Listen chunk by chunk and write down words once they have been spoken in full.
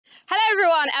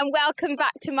everyone and welcome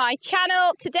back to my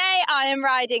channel. Today I am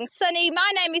riding Sunny.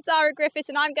 My name is Zara Griffiths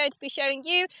and I'm going to be showing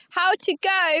you how to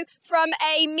go from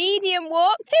a medium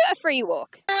walk to a free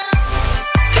walk.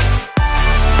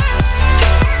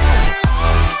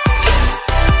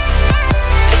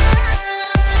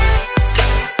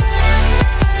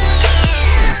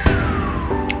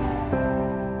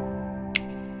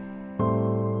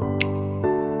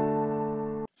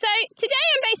 So today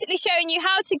I'm basically showing you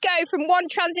how to go from one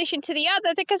transition to the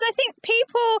other, because I think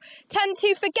people tend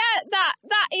to forget that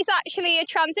that is actually a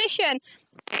transition.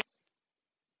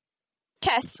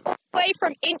 Test way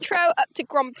from intro up to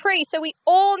Grand Prix. So we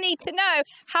all need to know,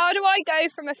 how do I go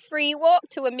from a free walk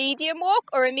to a medium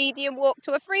walk, or a medium walk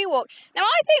to a free walk? Now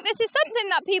I think this is something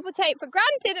that people take for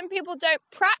granted and people don't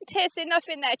practice enough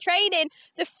in their training.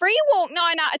 The free walk 9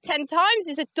 out of 10 times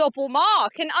is a double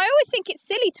mark, and I always think it's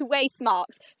silly to waste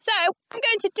marks. So what I'm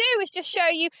going to do is just show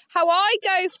you how I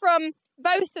go from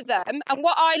both of them and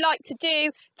what I like to do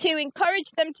to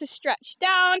encourage them to stretch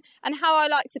down and how I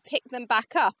like to pick them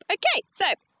back up. Okay, so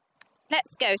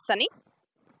let's go, Sunny.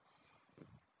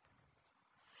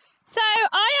 So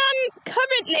I am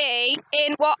currently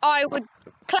in what I would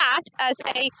class as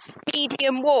a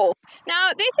medium walk. Now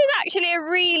this is actually a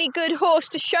really good horse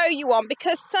to show you on,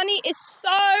 because Sunny is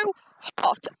so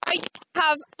hot. I used to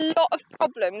have a lot of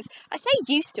problems. I say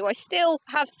used to, I still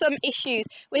have some issues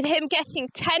with him getting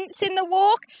tense in the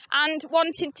walk and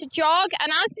wanting to jog.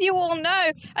 And as you all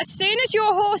know, as soon as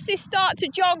your horses start to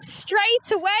jog,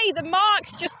 straight away the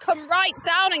marks just come right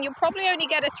down and you'll probably only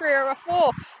get a 3 or a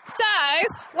 4. So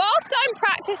whilst I'm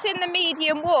practicing the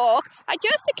medium walk, I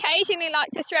just occasionally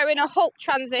like to throw in a halt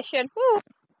transition. Woo.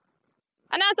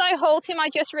 And as I halt him, I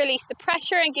just release the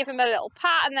pressure and give him a little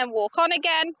pat and then walk on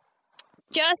again.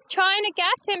 Just trying to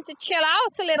get him to chill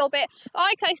out a little bit.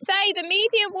 Like I say, the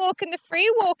medium walk and the free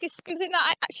walk is something that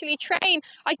I actually train.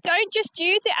 I don't just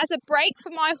use it as a break for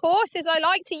my horses. I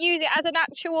like to use it as an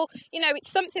actual,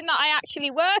 it's something that I actually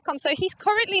work on. So he's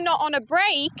currently not on a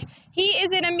break. He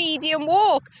is in a medium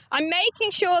walk. I'm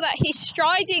making sure that he's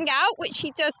striding out, which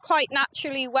he does quite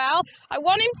naturally well. I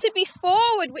want him to be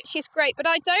forward, which is great, but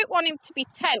I don't want him to be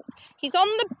tense. He's on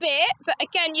the bit, but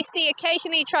again, you see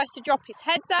occasionally he tries to drop his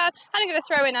head down. And I'm going to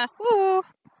throw in a woo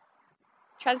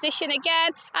transition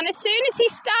again. And as soon as he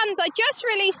stands, I just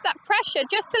release that pressure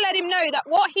just to let him know that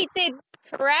what he did was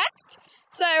correct.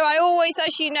 So I always,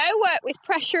 as you know, work with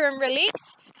pressure and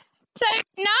release. So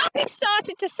now he's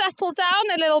started to settle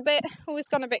down a little bit. Oh, he's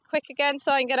gone a bit quick again,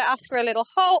 so I'm going to ask for a little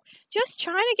halt. Just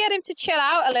trying to get him to chill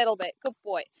out a little bit. Good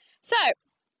boy. So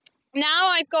now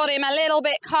I've got him a little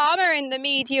bit calmer in the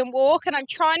medium walk, and I'm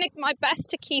trying my best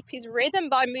to keep his rhythm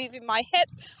by moving my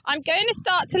hips. I'm going to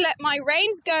start to let my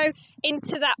reins go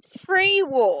into that free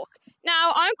walk.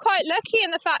 Now, I'm quite lucky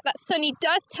in the fact that Sunny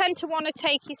does tend to want to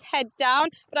take his head down,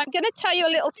 but I'm going to tell you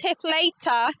a little tip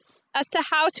later as to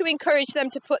how to encourage them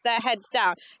to put their heads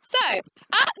down. So, at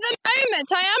the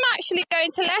moment, I am actually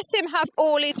going to let him have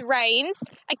all his reins.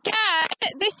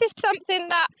 Again, this is something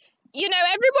that,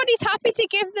 everybody's happy to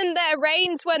give them their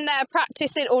reins when they're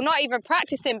practicing, or not even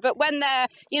practicing, but when they're,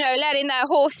 letting their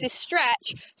horses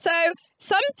stretch. So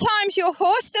sometimes your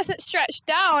horse doesn't stretch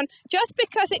down just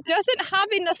because it doesn't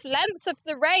have enough length of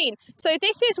the rein. So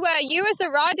this is where you as a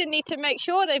rider need to make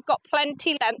sure they've got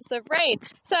plenty length of rein.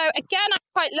 So again,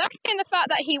 I'm quite lucky in the fact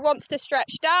that he wants to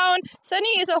stretch down.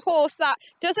 Sunny is a horse that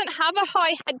doesn't have a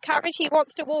high head carriage. He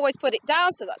wants to always put it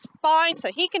down, so that's fine. So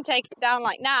he can take it down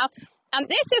like now. And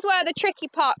this is where the tricky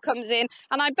part comes in,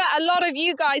 and I bet a lot of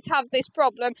you guys have this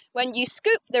problem when you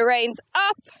scoop the reins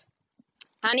up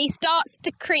and he starts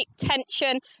to creep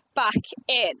tension back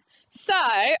in. So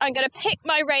I'm going to pick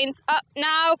my reins up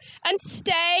now and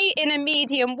stay in a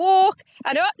medium walk,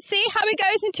 and up, see how he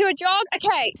goes into a jog?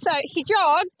 Okay, so he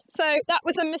jogged, so that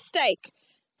was a mistake.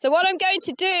 So what I'm going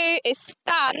to do is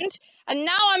stand, and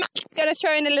now I'm actually going to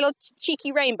throw in a little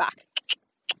cheeky rein back.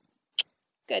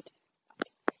 Good.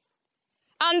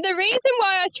 And the reason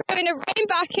why I throw in a rein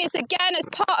back is, again, as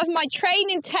part of my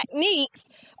training techniques,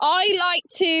 I like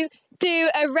to do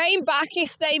a rein back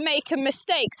if they make a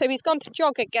mistake. So he's gone to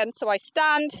jog again, so I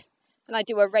stand and I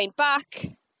do a rein back.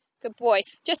 Good boy.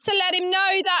 Just to let him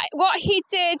know that what he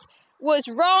did was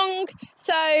wrong.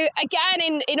 So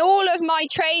again, in all of my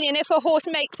training, if a horse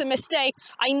makes a mistake,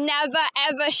 I never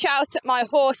ever shout at my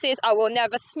horses. I will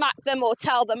never smack them or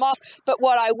tell them off, but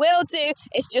what I will do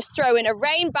is just throw in a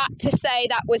rein back to say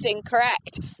that was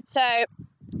incorrect. So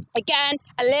again,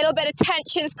 a little bit of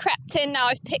tension's crept in. Now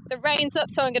I've picked the reins up,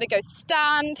 so I'm going to go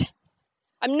stand.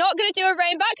 I'm not going to do a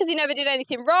rein back because he never did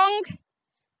anything wrong.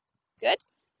 Good.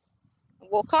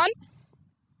 Walk on.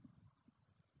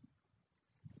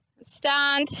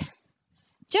 stand.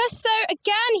 Just so,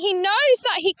 again, he knows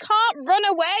that he can't run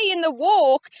away in the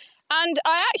walk. And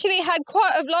I actually had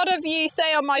quite a lot of you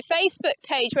say on my Facebook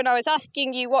page when I was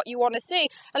asking you what you want to see,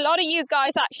 a lot of you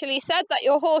guys actually said that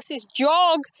your horses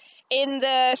jog in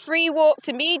the free walk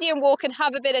to medium walk and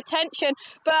have a bit of tension.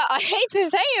 But I hate to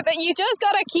say it, but you just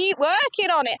got to keep working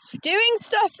on it. Doing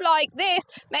stuff like this,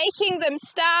 making them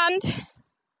stand.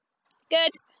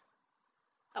 Good.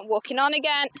 And walking on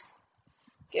again.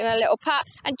 Give him a little pat.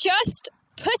 And just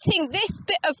putting this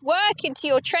bit of work into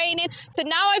your training. So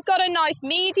now I've got a nice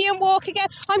medium walk again.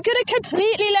 I'm going to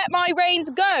completely let my reins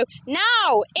go.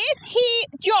 Now, if he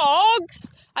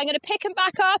jogs, I'm going to pick him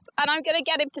back up and I'm going to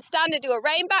get him to stand and do a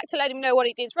rein back to let him know what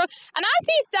he did wrong. And as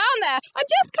he's down there, I'm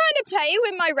just kind of playing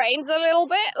with my reins a little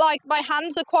bit, like my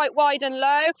hands are quite wide and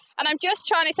low. And I'm just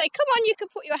trying to say, come on, you can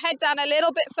put your head down a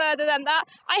little bit further than that.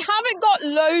 I haven't got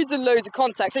loads and loads of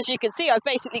contacts. As you can see, I've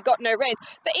basically got no reins.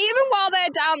 But even while they're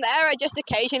down there, I just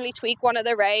occasionally tweak one of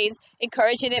the reins,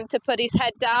 encouraging him to put his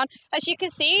head down. As you can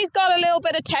see, he's got a little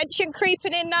bit of tension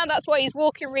creeping in now. That's why he's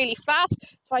walking really fast.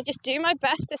 So I just do my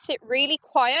best to sit really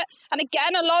quiet. And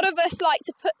again, a lot of us like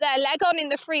to put their leg on in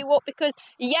the free walk because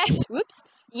yes,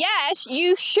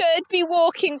 you should be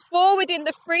walking forward in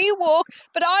the free walk.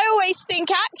 But I always think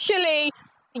actually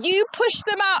you push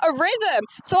them out of rhythm.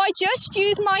 So I just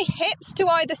use my hips to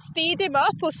either speed him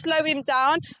up or slow him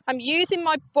down. I'm using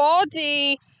my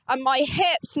body and my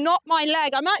hips, not my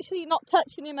leg. I'm actually not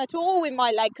touching him at all with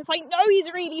my leg because I know he's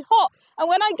really hot. And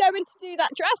when I go in to do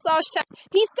that dressage check,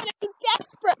 he's going to be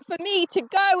desperate for me to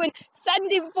go and send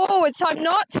him forward. So I'm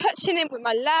not touching him with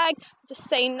my leg. I'm just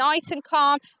staying nice and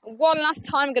calm. And one last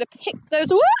time, I'm going to pick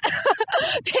those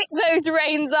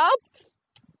reins up.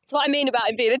 That's what I mean about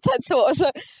him being a tense horse.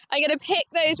 I'm going to pick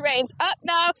those reins up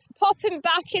now, pop him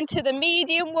back into the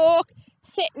medium walk.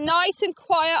 Sit nice and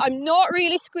quiet. I'm not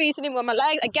really squeezing him with my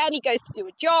legs. Again, he goes to do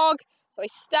a jog. So I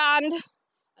stand and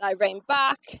I rein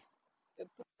back. Good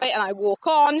boy. And I walk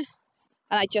on. And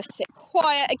I just sit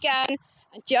quiet again.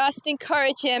 And just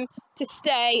encourage him to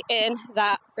stay in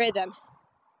that rhythm. Good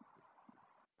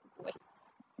boy.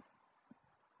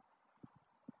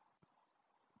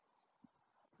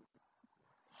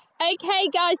 Okay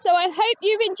guys, so I hope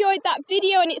you've enjoyed that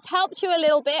video and it's helped you a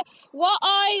little bit. What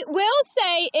I will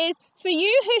say is, for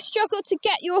you who struggle to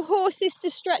get your horses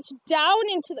to stretch down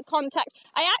into the contact,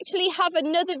 I actually have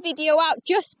another video out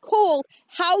just called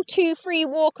How to Free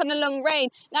Walk on a Long Rein.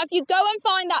 Now, if you go and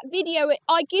find that video,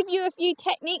 I give you a few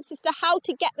techniques as to how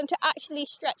to get them to actually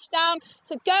stretch down.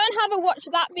 So go and have a watch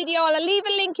of that video. I'll leave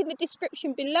a link in the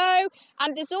description below.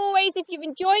 And as always, if you've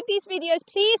enjoyed these videos,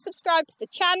 please subscribe to the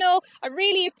channel. I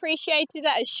really appreciate it.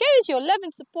 That shows your love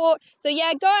and support. So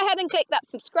yeah, go ahead and click that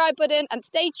subscribe button and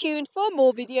stay tuned for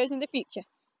more videos in the future.